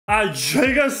A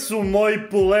čega su moji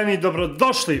puleni,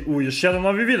 dobrodošli u još jedan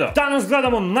novi video. Danas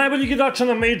gledamo najboljeg igrača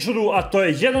na Majoru, a to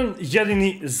je jedan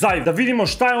jedini Zywoo. Da vidimo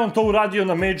šta je on to uradio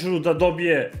na Majoru da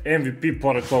dobije MVP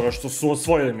pored toga što su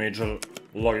osvojili Major.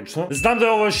 Logično. Znam da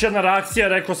je ovo još jedna reakcija,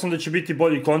 rekao sam da će biti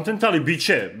bolji kontent, ali bit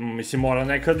će, mislim, mora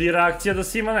nekad i reakcija da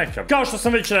se ima neka. Kao što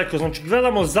sam već rekao, znači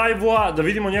gledamo Zywoo-a, da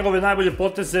vidimo njegove najbolje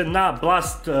poteze na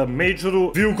Blast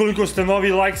Majoru. Vi ukoliko ste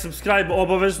novi, like, subscribe,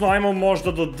 obavezno, ajmo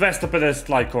možda do 250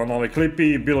 lajkova na ovaj klip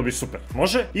i bilo bi super.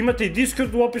 Može? Imate i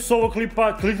Discord u opisu ovog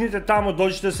klipa, kliknite tamo,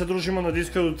 dođite da se družimo na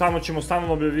Discordu, tamo ćemo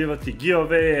stalno objavljivati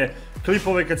giveaway-e,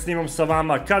 klipove kad snimam sa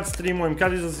vama, kad streamujem,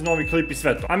 kad izlazi novi klip i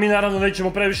sve to. A mi naravno nećemo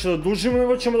previše da dužimo,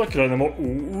 nego ćemo da krenemo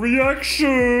u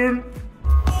reaction.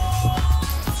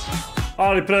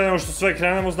 Ali pre nego što sve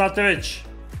krenemo, znate već,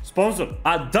 sponsor.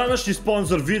 A današnji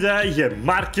sponsor videa je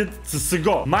Market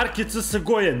CSGO. Market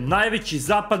CSGO je najveći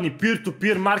zapadni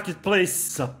peer-to-peer marketplace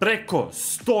sa preko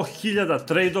 100.000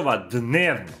 trejdova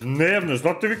dnevno. Dnevno,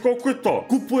 znate vi koliko je to?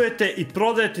 Kupujete i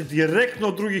prodajete direktno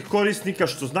od drugih korisnika,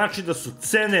 što znači da su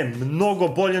cene mnogo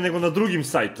bolje nego na drugim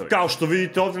sajtovima. Kao što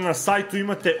vidite ovdje na sajtu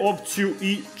imate opciju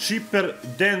i cheaper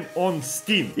than on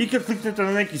Steam. I kad kliknete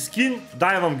na neki skin,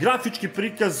 daje vam grafički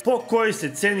prikaz po kojoj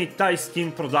se ceni taj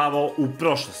skin prodavao u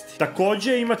prošlosti.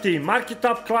 Također imate i Market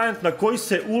Up klijent na koji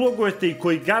se ulogujete i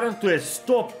koji garantuje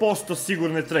 100%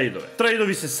 sigurne trejdove.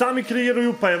 Trejdovi se sami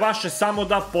kreiraju, pa je vaše samo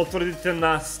da potvrdite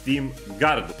na Steam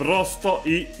Guardu. Prosto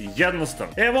i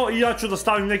jednostavno. Evo, i ja ću da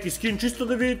stavim neki skin čisto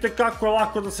da vidite kako je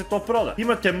lako da se to proda.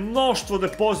 Imate mnoštvo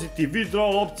depoziti,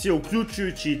 withdrawal opcije,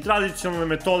 uključujući i tradicionalne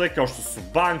metode kao što su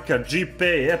banka,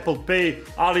 GPay, Apple Pay,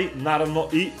 ali naravno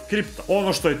i kripto.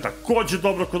 Ono što je također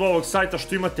dobro kod ovog sajta,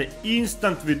 što imate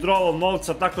instant withdrawal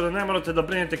novca, tako da ne morate da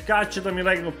brinete kad će da mi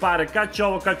legnu pare, kad će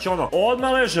ovo, kad će ono.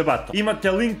 Odmah leže, bato.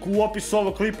 Imate link u opisu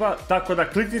ovog klipa, tako da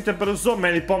kliknite brzo,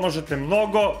 meni pomožete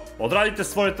mnogo, odradite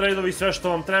svoje tradeove i sve što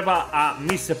vam treba, a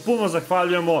mi se puno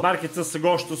zahvaljujemo Market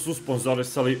CSGO što su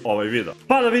sponzorisali ovaj video.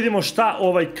 Pa da vidimo šta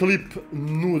ovaj klip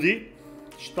nudi.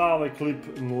 Šta ovaj klip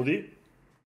nudi?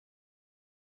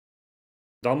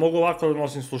 Da li mogu ovako da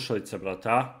nosim slušalice, brate,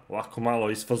 a? Ovako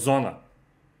malo iz fazona.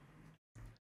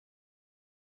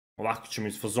 Ovako ćemo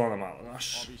iz fazona malo,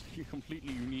 znaš.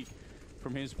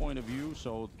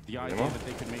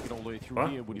 Pa,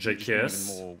 JKS,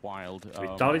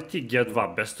 Vitality,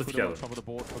 G2, best of 1.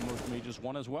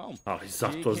 Ali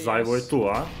zato Zywoo je tu,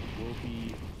 a?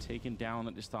 Taken down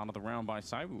at the start of the round by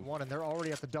Zywoo. And they're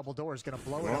already at the double door. He's going to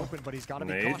blow it open, but he's got to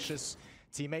be cautious.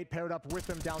 Teammate paired up with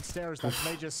him downstairs. That's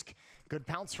Magisk. Good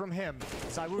pounce from him.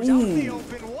 Zywoo's out in the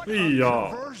open. What a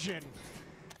conversion!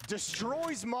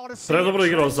 Destroys Modesty. Predobro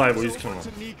igrao Zywoo, iskreno.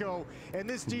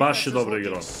 Baš je dobro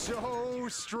igrao.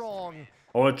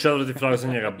 Ovo je četvrti frag za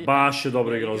njega, baš je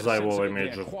dobro igrao Zywoo ovaj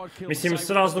Major. Mislim, s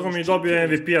razlogom je dobio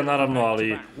MVP-a naravno,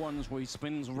 ali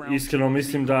iskreno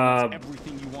mislim da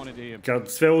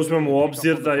kad sve uzmemo u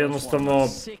obzir da jednostavno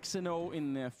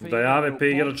da je AVP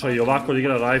igrača i ovako da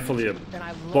igra Rifle je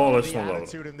bolesno dobro.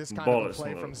 Bolesno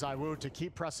dobro.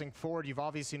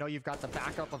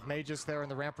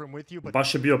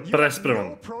 Baš je bio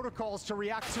prespreman.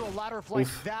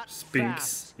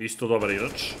 Spinks, isto dobar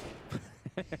igrač.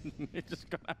 And it just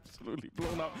got absolutely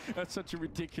blown up. That's such a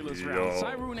ridiculous round.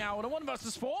 Zywoo now in a 1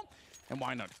 vs 4. And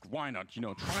why not? Why not? You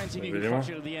know, try and see if you can crush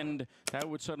it at the end. That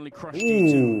would certainly crush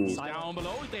D2. Down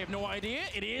below, they have no idea.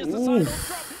 It is the silent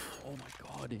drop. Oh my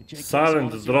god.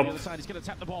 Silent drop. The other side is going to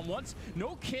tap the bomb once.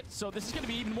 No kit, so this is going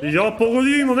to be even more. Ja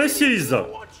pogodio ima Nesija iza.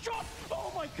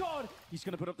 Oh my god. He's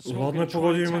going to put up the smoke. Ladno je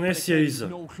pogodio ima Nesija iza.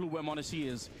 No clue where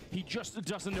Modesty is. He just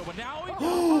doesn't know. But now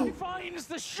he finds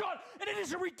the shot. And it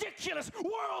is a ridiculous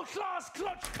world-class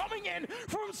clutch coming in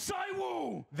from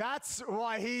Zywoo. That's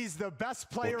why he's the best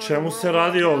player. O čemu se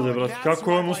radi ovdje, brat?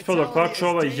 Kako je on uspio da klače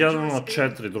ovaj 1 na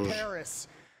 4, druže?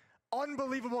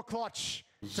 Unbelievable clutch.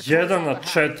 1 na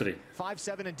 4.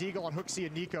 5-7 and Deagle on Hooksy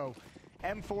and Nico.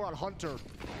 M4 on Hunter.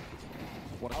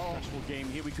 What a stressful game.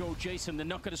 Here we go, Jason.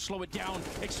 They're not going to slow it down.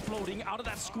 Exploding out of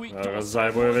that squeak.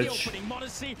 Zywoo je već.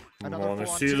 Modesty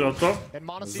za to.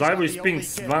 Zywoo i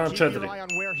Spinks, 2 na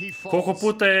 4. Koliko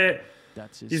puta je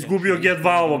izgubio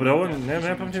G2 ovo, bre? Ovo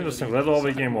ne pamtim da sam gledao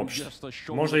ovaj game uopšte.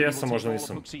 Možda jesam, možda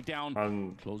nisam. Ali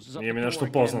nije mi nešto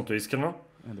poznato, iskreno.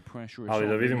 Ali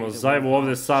da vidimo Zywoo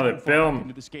ovdje s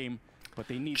AVP-om.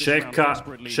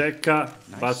 Čeka,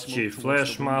 bacit će i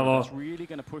flash malo.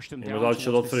 Ima da li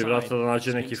će da otvori vrata da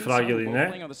nađe neki frag ili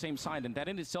ne.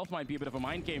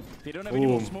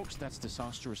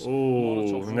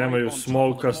 Nemaju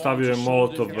smoke-a, stavio je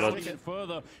molotov, brat.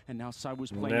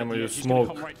 Nemaju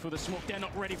smoke.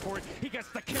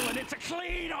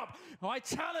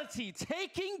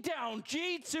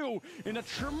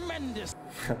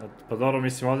 Pa dobro,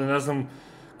 mislim, ovdje ne znam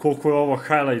koliko je ovo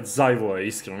highlight Zywoo,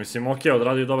 iskreno. Mislim, okej,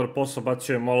 odradio dobar posao,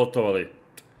 bacio je molotov, ali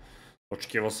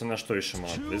očekivao sam nešto više,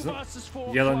 malo priznam.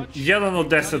 1 od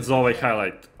 10 za ovaj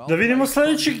highlight. Da vidimo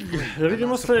sljedeći.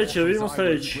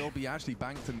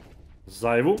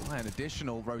 Zywoo.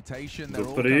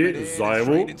 Dobri,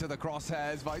 Zywoo.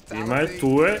 Ima je, tu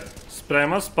je.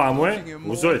 Sprema, spamuje.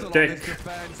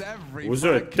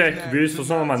 Uzeo je tek. Bili su s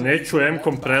onoma, neću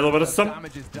M-kom, predobar sam.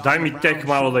 Daj mi tek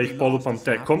malo da ih polupam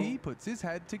tekom.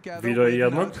 Video je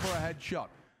jednog.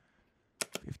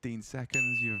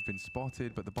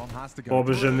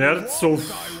 Pobeže Nercu.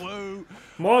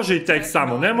 Može i tek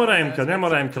samo, ne mora M-ka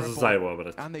za Zywoo,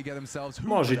 brat.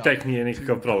 Može i tek, nije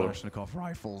nikakav problem. You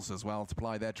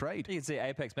can see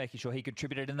Apex making sure he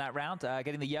contributed in that round,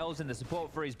 getting the yells and the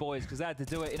support for his boys, because they had to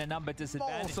do it in a number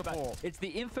disadvantage, but it's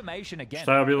the information again.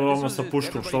 Šta je bilo ono sa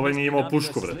puškom, što ovaj nije imao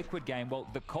pušku, brat?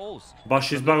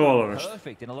 Baš izbagovalo nešto.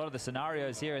 Perfect in a lot of the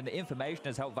scenarios here, and the information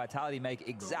has helped Vitality make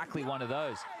exactly one of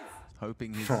those.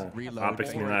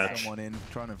 Apex mi najjači.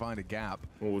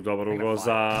 Dobar ugao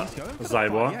za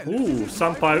Zywoo.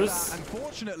 Sam Pius.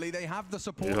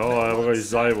 Jo, evo ga i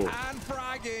Zywoo.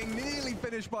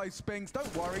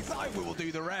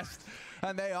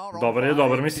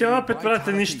 Dobar. Mislim, opet,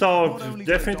 vrate, ništa,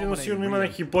 definitivno sigurno ima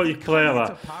nekih boljih play-eva.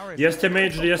 Jeste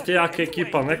Major, jeste jaka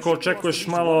ekipa, ali neko očekuješ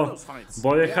malo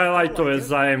bolje highlightove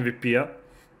za MVP-a.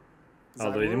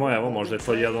 Ali da vidimo, evo, možda je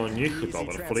to jedan od njih,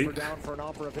 dobar flick,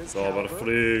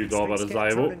 dobar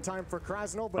Zywoo,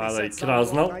 pada i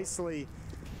Kraznal,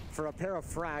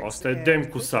 ostaje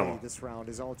Demku samo.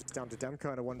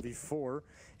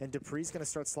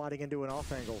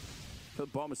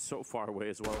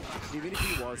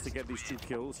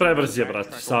 Prebrz je, brat,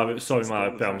 s ovim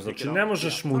AWP-om, znači ne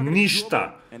možeš mu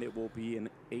ništa.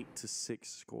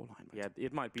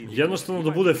 Jednostavno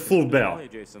da bude full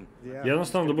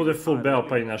beo.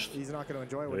 Pa i nešto. Vidimo.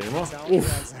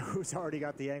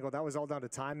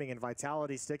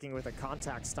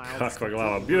 Kakva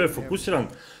glava. Bio je fokusiran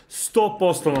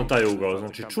 100% na taj ugao,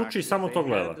 znači čuči i samo to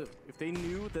gleda.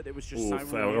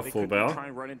 Evo ga full beo.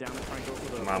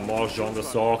 Ma može onda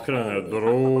se okrene,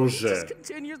 druže.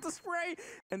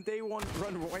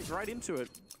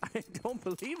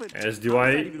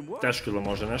 SDY, teško da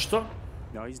može nešto.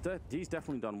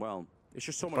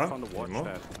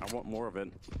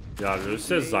 Javljaju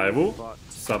se Zywoo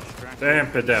sa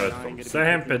MP9-kom. Sa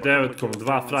MP9-kom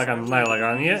 2 fraga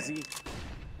najlaganije.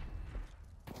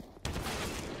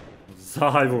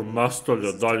 Zywoo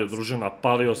nastavlja dalje, družina,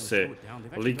 palio se,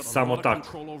 lik samo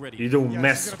tako, ide u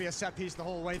meso.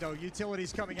 Zywoo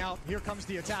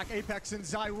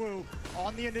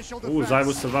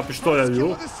se 2 pištolja.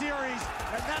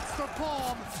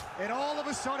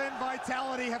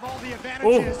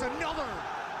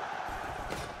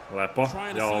 Lepo,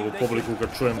 ja ovu publiku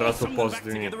kad čujem, brat, u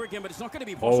pozadini.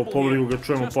 Ovu publiku kad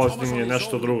čujem u pozadini je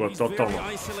nešto drugo, totalno.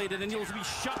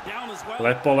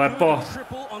 Lepo.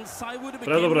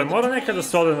 Predobro je, mora nekada da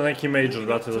se ode na neki major,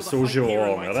 brate, da se uživa u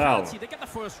ovome, realno.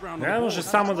 Ne može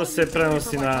samo da se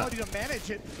prenosi na...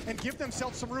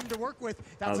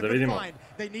 Ali da vidimo.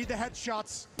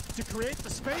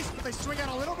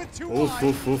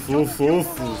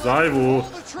 Zywoo.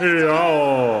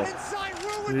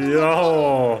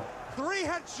 Jao.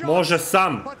 Može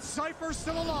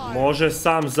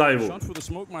sam Zywoo.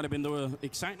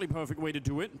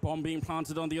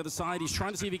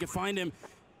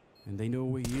 And they know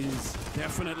where he is.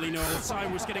 Definitely know.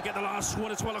 Zywoo's gonna get the last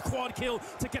one as well. A quad kill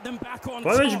to get them back on. To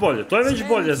je već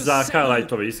bolje za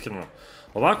highlightove, iskreno.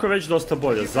 Ovako je već dosta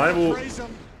bolje. Zywoo,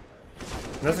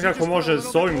 ne znam kako može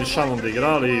s ovim nišanom da igra,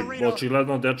 ali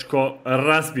očigledno dečko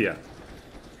razbija.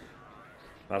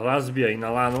 Razbija i na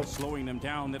lanu.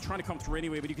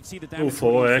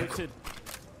 Ovo je eko.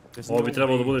 Ovo bi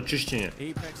trebalo da bude čišćenje.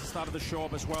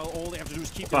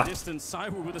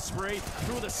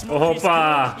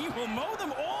 Opa!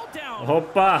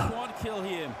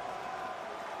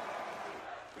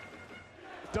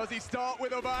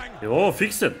 Je ovo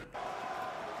fixed?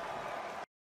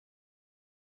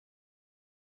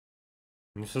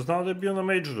 Nisam znao da je bio na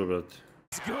majoru, brate.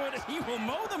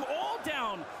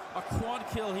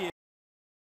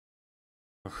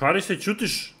 Hari, se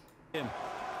čutiš?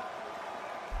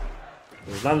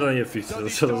 Znam da nije fiks, da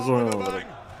se razumemo.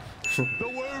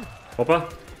 Opa.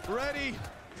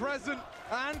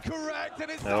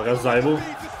 Evo ga Zywoo.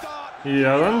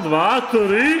 1, 2,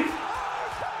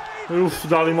 3. Uf,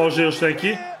 da li može još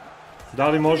neki? Da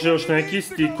li može još neki?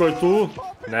 Stiko je tu.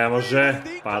 Ne može.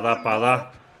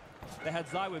 Pada.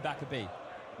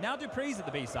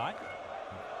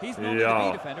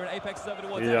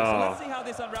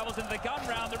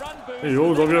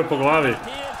 Dobio je po glavi.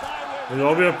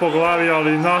 Dobio je po glavi,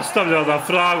 ali nastavlja da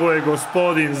fraguje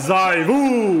gospodin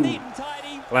Zywoo.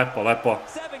 Lepo.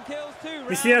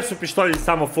 Mislim, jesu pištolji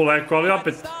samo full eko, ali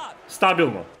opet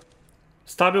stabilno.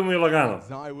 Stabilno i lagano.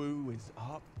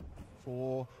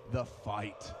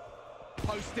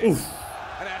 Uff.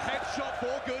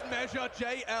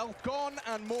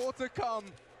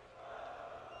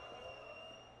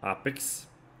 Apex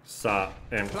sa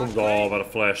M-kom, dobar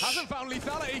flash.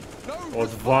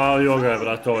 Odvalio ga je,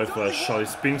 brate, ovaj flash, ali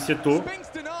Spinks je tu.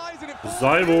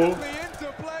 Zywoo.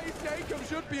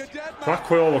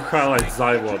 Kako je ovo highlight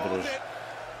Zywoo, druži?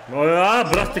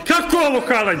 Brate, kako je ovo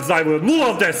highlight Zywoo? 0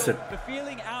 od 10.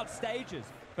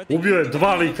 Ubio je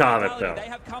 2 lika AWP-a.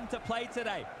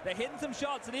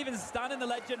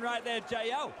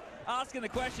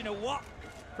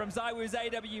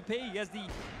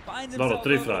 Dobro,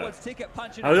 3 fraje.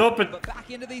 Ali opet...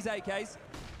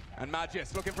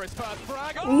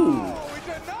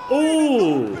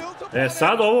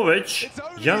 Sad ovo već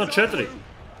 1 od 4.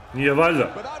 Nije valjda.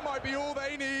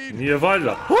 Nije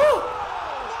valjda.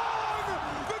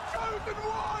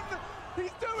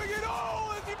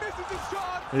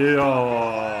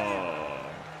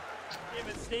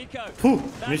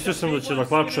 Mislio sam da će da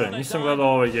klačuje, nisam gledao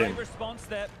ovaj game.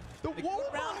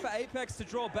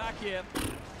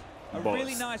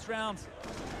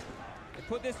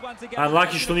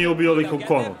 Unlucky što nije ubio likom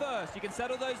konu.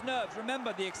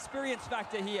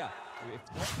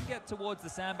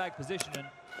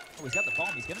 He's got the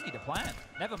bomb, he's gonna need a plan.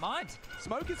 Never mind.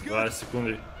 Smoke is good. 20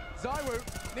 sekundi. Zywoo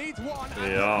needs one and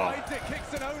finds it.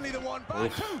 Kickson only the one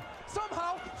back.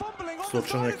 Somehow fumbling on the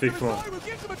side. Zywoo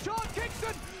gives him a chance.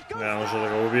 Kickson goes. Ne može da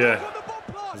ga ubije.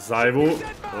 Zywoo,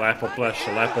 lepo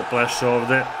pleše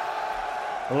ovde.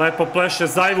 Lepo pleše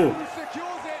Zywoo.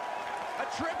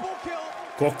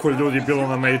 Koliko je ljudi bilo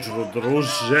na majoru,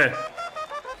 druže.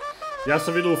 Ja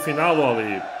sam vidio u finalu,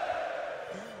 ali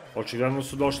očigledno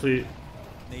su došli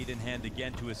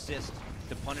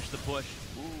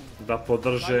da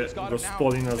podrže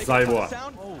gospodina Zywooa.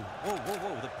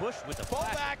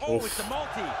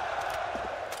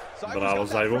 Bravo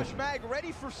Zywoo.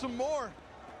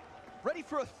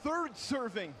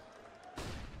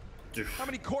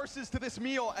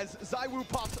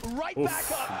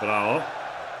 Bravo.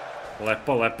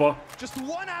 Lepo.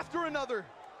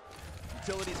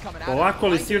 Polako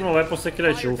ali sigurno lepo se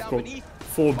kreće Ufko.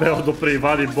 Full Beodo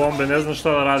privadi bombe, ne znam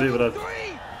šta da radi, brat.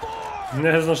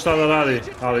 Ne znam šta da radi,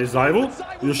 ali Zywoo,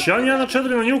 još 1 na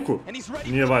 4 na njuku.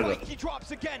 Nije valjda.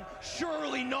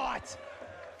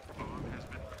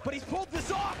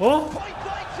 O?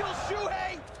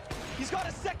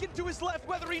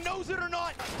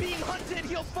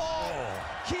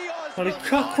 Ali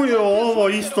kako je ovo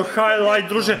isto highlight,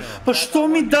 druže? Pa što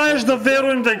mi daješ da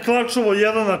verujem da je klačovo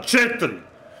 1 na 4?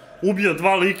 Ubio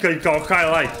 2 lika i kao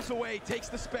highlight.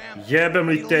 Jebem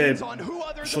li te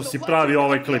što si pravi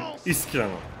ovaj klip,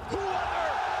 iskreno.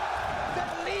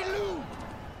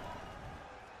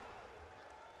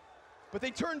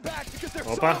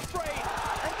 Opa.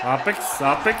 Apex.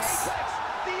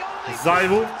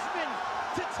 Zywoo.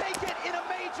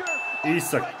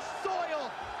 Isak.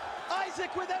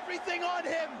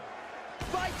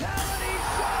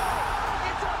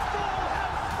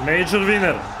 Major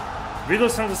winner. Vidio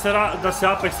sam da se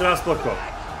Apex rasplakao.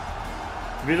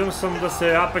 Vidio sam da se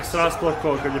Apex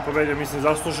rasplakao kad je pobedio, mislim,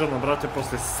 zasluženo, brate,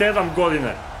 posle 7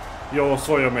 godine je ovo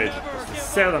osvojio Major.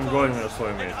 Posle 7 godina je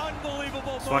osvojio Major.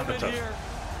 Svaka čast.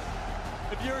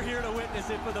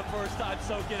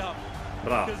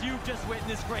 Bravo.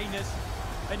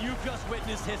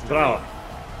 Bravo.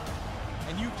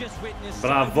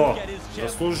 Bravo.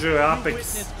 Zaslužio je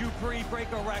Apex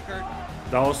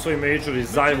da osvoji Major i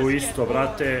Zywoo isto,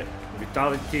 brate.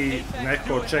 Vitality,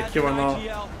 neko očekivano.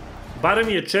 Barem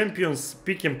je Champions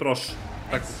Pick'em prošao.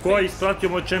 Tako, ko je ispratio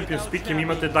moj Champions Pick'em,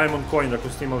 imate Diamond Coin ako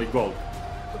ste imali Gold.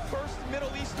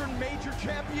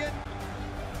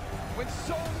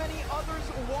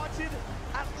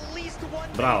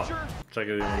 Bravo. Čekaj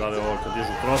da vidimo da li je ovo kad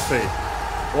dižu trofej.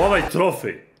 Ovaj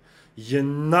trofej je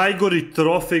najgori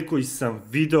trofej koji sam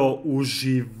video u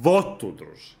životu,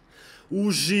 druže.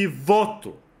 U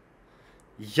životu.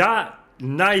 Ja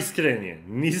najiskrenije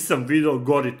nisam video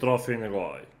gori trofej nego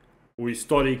ovaj. u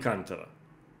istoriji kantera.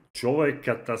 Znači ovo je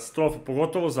katastrofa,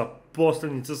 pogotovo za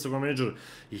posljednji CSGO Major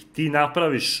i ti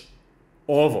napraviš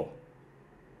ovo.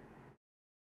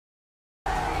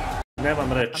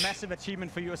 Nemam reći.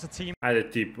 Ajde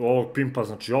ti, ovog pimpa,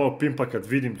 znači ovog pimpa kad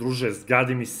vidim, druže,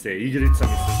 zgadi mi se, igrica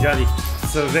mi se zgadi,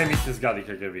 sve mi se zgadi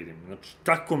kad ga vidim. Znači,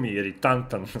 tako mi je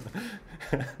iritantan.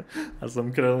 Ja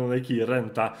sam krenuo neki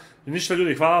rent, a... I ništa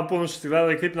ljudi, hvala vam puno što ste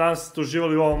gledali klip, nadam se da ste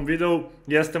uživali u ovom videu.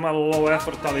 Jeste malo low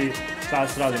effort, ali šta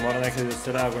se radi, mora nekada da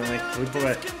se reaguje na neke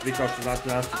klipove. Vi kao što znate,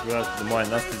 nastavite gledati da moje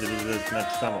nastavite da gledate,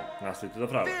 znači samo nastavite da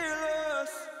pravila.